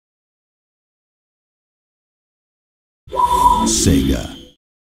SEGA.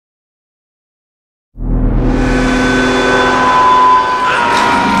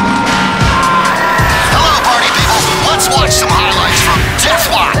 Hello, party people. Let's watch some highlights from Death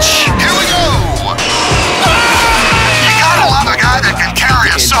Watch. Here we go. You gotta love a guy that can carry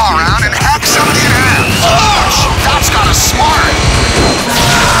a saw around and hack somebody in half. Gosh, that's got a smart.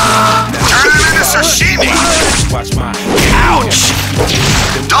 Turn him into sashimi. Ouch.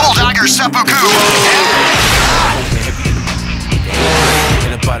 Double dagger seppuku.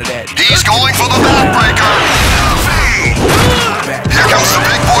 He's going for the backbreaker. Here comes the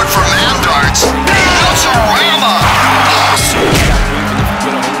big boy from Man Darts. That's a Rama.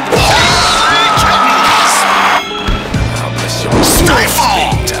 Holy kittens.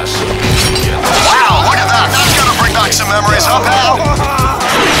 Stifle. Wow, look at that. That's gonna bring back some memories, huh, pal?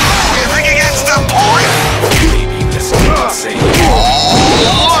 You think he gets the point? Oh,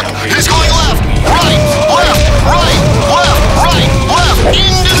 look. He's going left, right, left, right, left, right, left.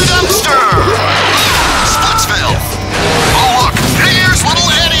 Into the dumpster. Splitsville. Oh, look. Here's little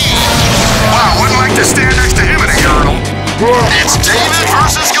Eddie. Wow, wouldn't like to stand next to him in a urinal. It's David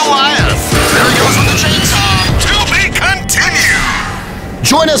versus Goliath. There he goes with the chainsaw. To be continued.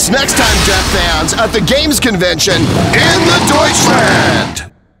 Join us next time, Death fans, at the Games Convention in the Deutschland.